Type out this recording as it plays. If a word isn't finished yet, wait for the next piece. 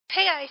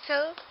Hey guys,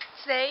 so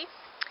today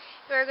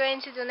we're going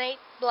to donate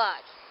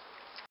blood.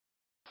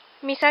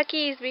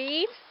 Misaki is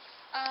B,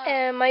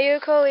 and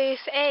Mayuko is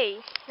A,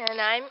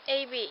 and I'm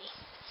AB.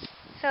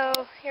 So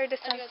here the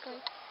sun.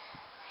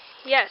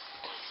 Yes.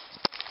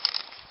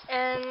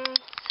 And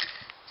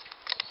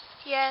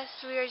yes,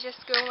 we are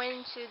just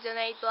going to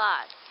donate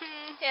blood.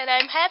 And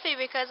I'm happy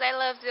because I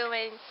love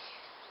doing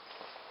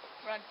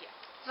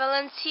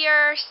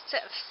volunteer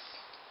stuff.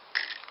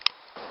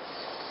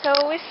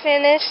 So we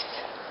finished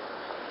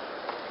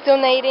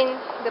donating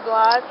the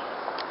blood.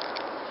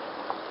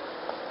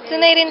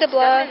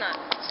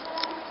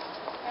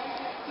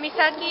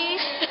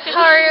 Misaki,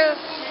 how are you?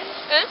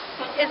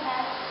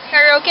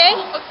 Are you okay?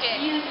 Okay.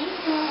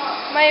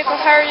 Mayuko,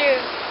 how are you?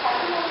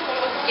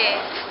 Okay.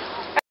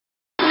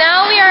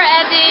 Now we are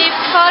at the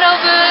photo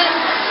booth,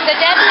 the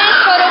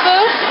Japanese photo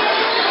booth,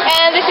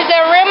 and this is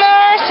the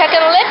Rimmer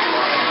second lip.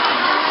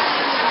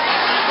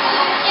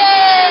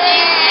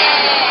 Yay!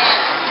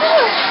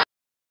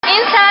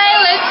 Inside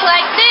looks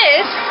like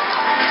this.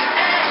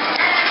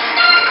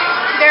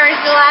 There is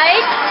the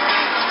light,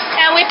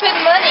 and we put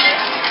money.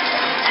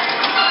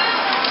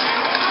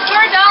 $4.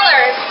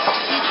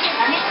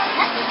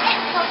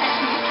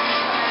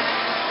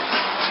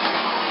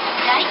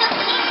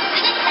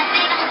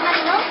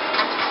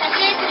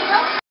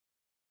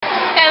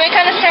 And we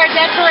kind of start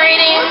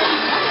decorating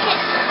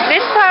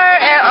this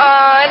part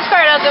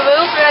of the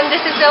roof, and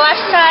this is the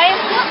left side.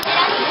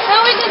 So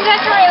we can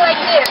decorate like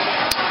this.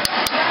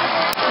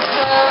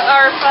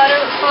 Our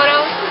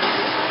photo.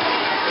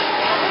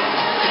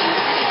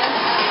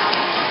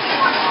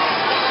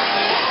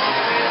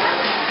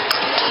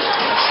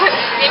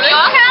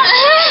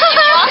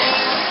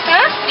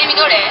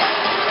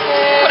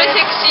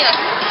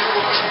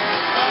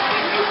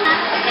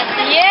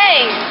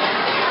 Yay!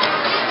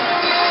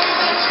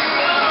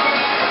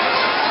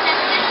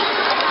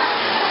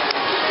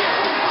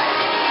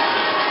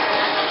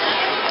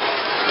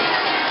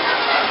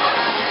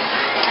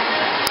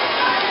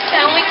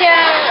 And we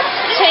can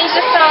change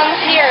the songs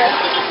here.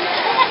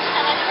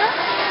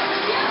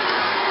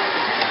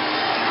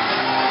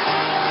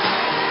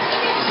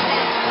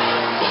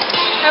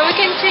 And we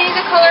can change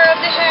the color of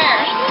the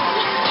hair.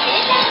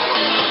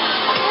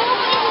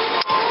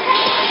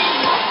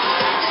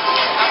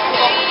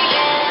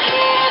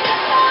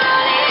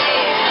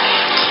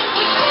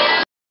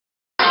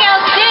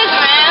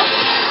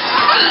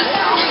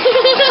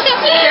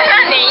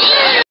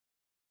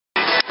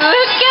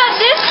 Look at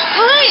this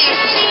place!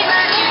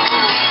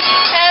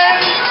 And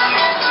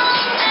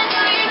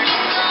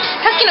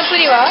さっきのプ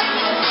リは